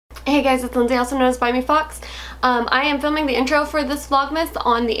Hey guys, it's Lindsay, also known as Buy Me Fox. I am filming the intro for this Vlogmas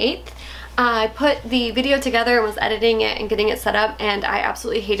on the 8th. I put the video together and was editing it and getting it set up, and I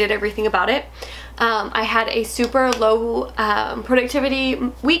absolutely hated everything about it. I had a super low productivity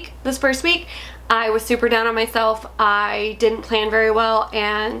week this first week. I was super down on myself. I didn't plan very well,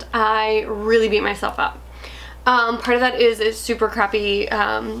 and I really beat myself up. Part of that is it's super crappy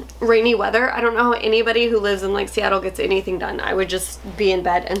rainy weather. I don't know how anybody who lives in like Seattle gets anything done. I would just be in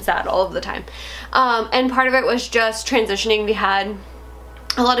bed and sad all of the time. And part of it was just transitioning. We had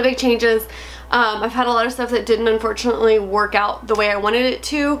a lot of big changes. I've had a lot of stuff that didn't unfortunately work out the way I wanted it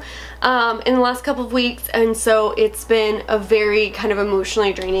to in the last couple of weeks, and so it's been a very kind of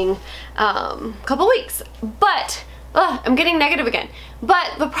emotionally draining couple weeks. But I'm getting negative again.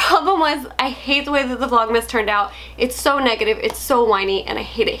 But the problem was I hate the way that the Vlogmas turned out. It's so negative, it's so whiny, and I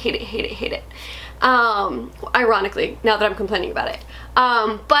hate it, hate it, hate it, hate it. Ironically, now that I'm complaining about it.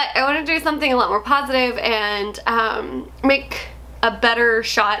 But I want to do something a lot more positive and make a better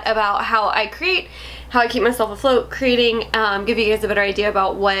shot about how I create, how I keep myself afloat creating, give you guys a better idea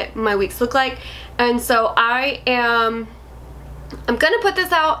about what my weeks look like. And so I'm gonna put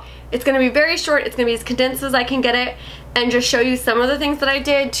this out. It's going to be very short. It's going to be as condensed as I can get it, and just show you some of the things that I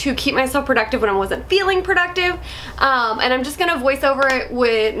did to keep myself productive when I wasn't feeling productive. And I'm just going to voice over it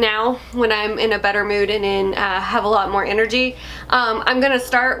with now when I'm in a better mood and have a lot more energy. I'm going to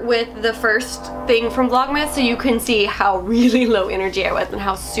start with the first thing from Vlogmas so you can see how really low energy I was and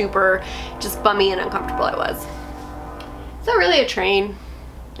how super just bummy and uncomfortable I was. Is that really a train?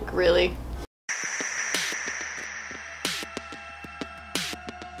 Like, really?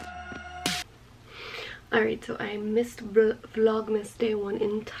 Alright, so I missed Vlogmas day 1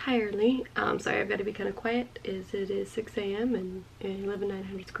 entirely. Sorry, I've got to be kind of quiet, as it is 6 a.m. and I live in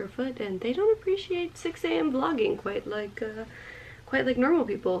 900 square foot, and they don't appreciate 6 a.m. vlogging quite like normal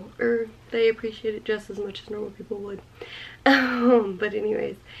people, or they appreciate it just as much as normal people would. But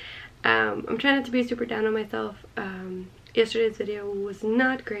anyways, I'm trying not to be super down on myself. Yesterday's video was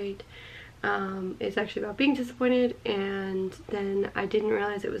not great. It's actually about being disappointed, and then I didn't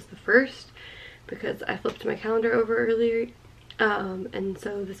realize it was the first, because I flipped my calendar over earlier, and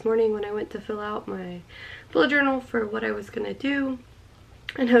so this morning when I went to fill out my bullet journal for what I was gonna do,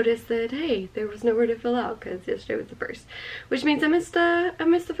 I noticed that, hey, there was nowhere to fill out because yesterday was the first, which means I missed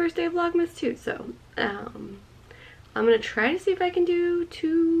the first day of Vlogmas too. So I'm gonna try to see if I can do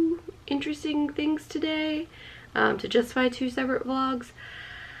 2 interesting things today to justify 2 separate vlogs,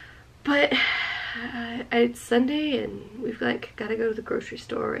 but it's Sunday and we've like gotta go to the grocery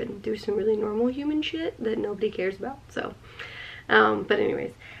store and do some really normal human shit that nobody cares about. So but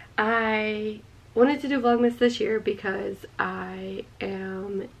anyways, I wanted to do Vlogmas this year because I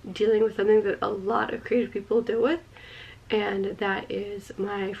am dealing with something that a lot of creative people deal with, and that is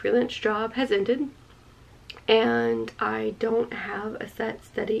my freelance job has ended and I don't have a set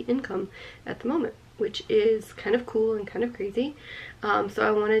steady income at the moment, which is kind of cool and kind of crazy. So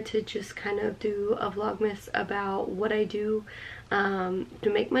I wanted to just kind of do a Vlogmas about what I do to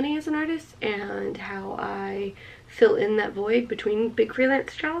make money as an artist and how I fill in that void between big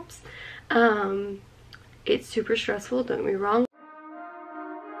freelance jobs. It's super stressful, don't get me wrong.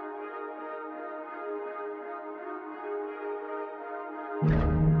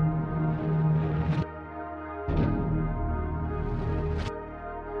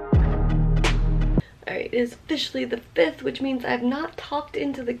 Alright, it is officially the 5th, which means I've not talked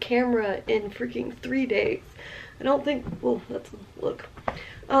into the camera in freaking 3 days. I don't think, well, let's look.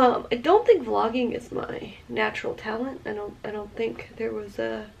 I don't think vlogging is my natural talent. I don't think there was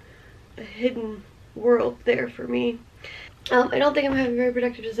a hidden world there for me. I don't think I'm having a very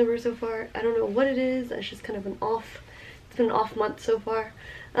productive December so far. I don't know what it is. It's just kind of it's been an off month so far.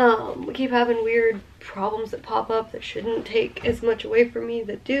 We keep having weird problems that pop up that shouldn't take as much away from me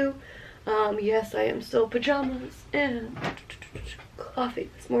that do. Yes, I am still pajamas and coffee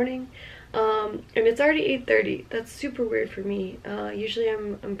this morning. And it's already 8:30. That's super weird for me. Usually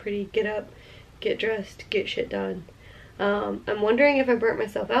I'm pretty get up, get dressed, get shit done. I'm wondering if I burnt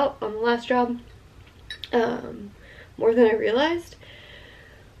myself out on the last job more than I realized,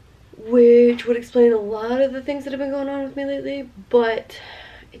 which would explain a lot of the things that have been going on with me lately, but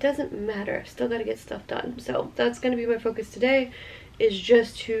it doesn't matter. I've still got to get stuff done. So that's going to be my focus today, is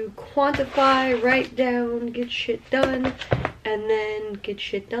just to quantify, write down, get shit done, and then get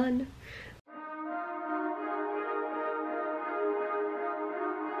shit done.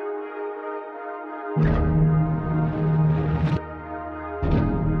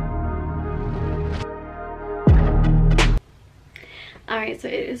 Alright, Alright, so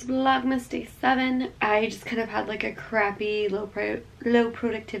it is Vlogmas Day 7. I just kind of had like a crappy, low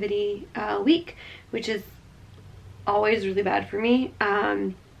productivity week, which is always really bad for me.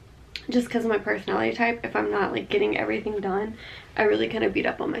 Just because of my personality type, if I'm not like getting everything done, I really kind of beat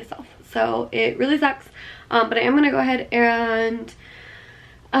up on myself. So it really sucks. But I am going to go ahead and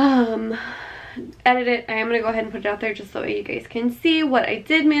edit it. I am going to go ahead and put it out there just so you guys can see what I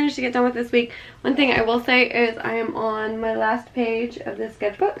did manage to get done with this week. One thing I will say is I am on my last page of this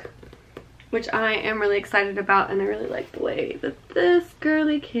sketchbook, which I am really excited about, and I really like the way that this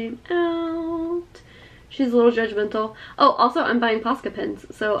girly came out. She's a little judgmental. Oh, also I'm buying Posca pens.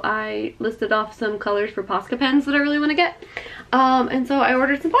 So I listed off some colors for Posca pens that I really want to get. And so I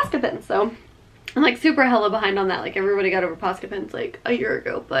ordered some Posca pens. So I'm like super hella behind on that. Like everybody got over Posca pens like a year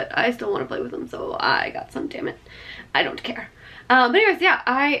ago, but I still want to play with them. So I got some, damn it. I don't care. But anyways, yeah,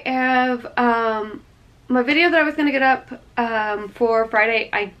 I have my video that I was going to get up for Friday.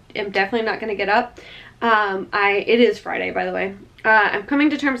 I am definitely not going to get up. It is Friday, by the way. I'm coming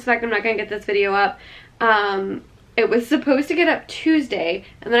to terms with the fact I'm not going to get this video up. It was supposed to get up Tuesday,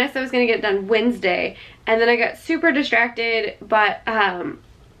 and then I said I was going to get it done Wednesday, and then I got super distracted, but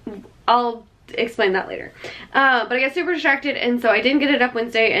I'll explain that later. But I got super distracted, and so I didn't get it up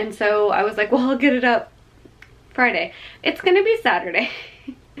Wednesday, and so I was like, well, I'll get it up Friday. It's going to be Saturday.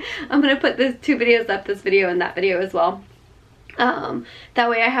 I'm going to put these two videos up, this video and that video as well. That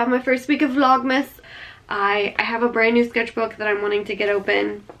way I have my first week of Vlogmas. I have a brand new sketchbook that I'm wanting to get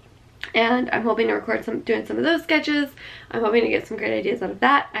open, and I'm hoping to record doing some of those sketches. I'm hoping to get some great ideas out of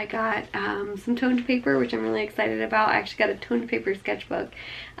that. I got some toned paper, which I'm really excited about. I actually got a toned paper sketchbook,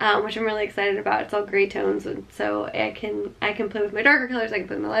 which I'm really excited about. It's all gray tones, and so I can play with my darker colors, I can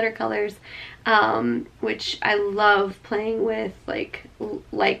play with my lighter colors, which I love playing with, like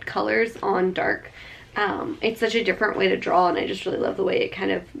light colors on dark. It's such a different way to draw, and I just really love the way it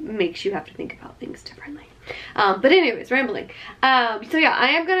kind of makes you have to think about things differently. But anyways, rambling. So yeah, I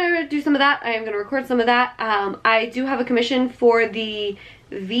am gonna do some of that. I am gonna record some of that. I do have a commission for the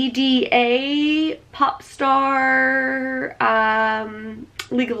VDA Pop Star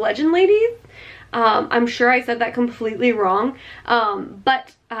League of Legends ladies. I'm sure I said that completely wrong.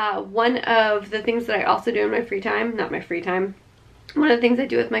 But one of the things that I also do in my free time, not my free time, one of the things I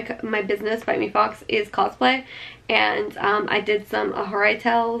do with my business, Fight Me Fox, is cosplay. And I did some Ahura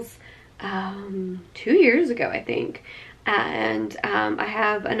Tells 2 years ago, I think. And I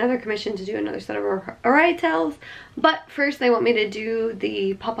have another commission to do another set of Ahura Tells. But first they want me to do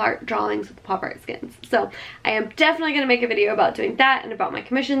the pop art drawings with the pop art skins. So I am definitely going to make a video about doing that and about my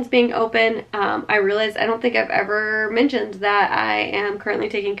commissions being open. I realized I don't think I've ever mentioned that I am currently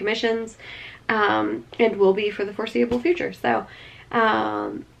taking commissions, and will be for the foreseeable future. So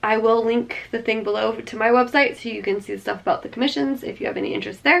I will link the thing below to my website so you can see the stuff about the commissions if you have any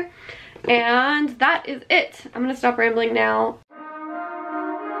interest there. And that is it. I'm gonna stop rambling now.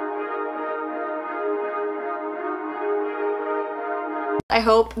 I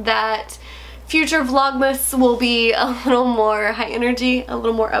hope that future Vlogmas will be a little more high energy, a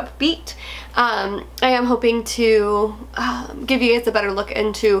little more upbeat. I am hoping to give you guys a better look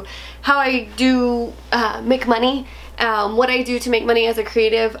into how I do make money. What I do to make money as a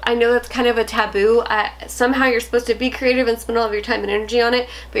creative. I know that's kind of a taboo. Somehow you're supposed to be creative and spend all of your time and energy on it,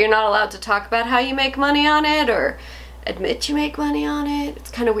 but you're not allowed to talk about how you make money on it or admit you make money on it. It's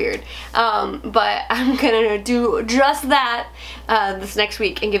kind of weird. But I'm gonna do just that this next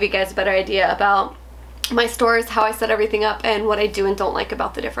week and give you guys a better idea about my stores, how I set everything up, and what I do and don't like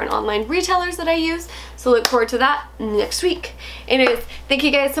about the different online retailers that I use. So look forward to that next week. Anyways, thank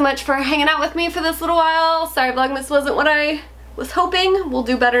you guys so much for hanging out with me for this little while. Sorry Vlogmas wasn't what I was hoping. We'll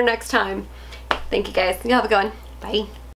do better next time. Thank you guys. You have a good one. Bye.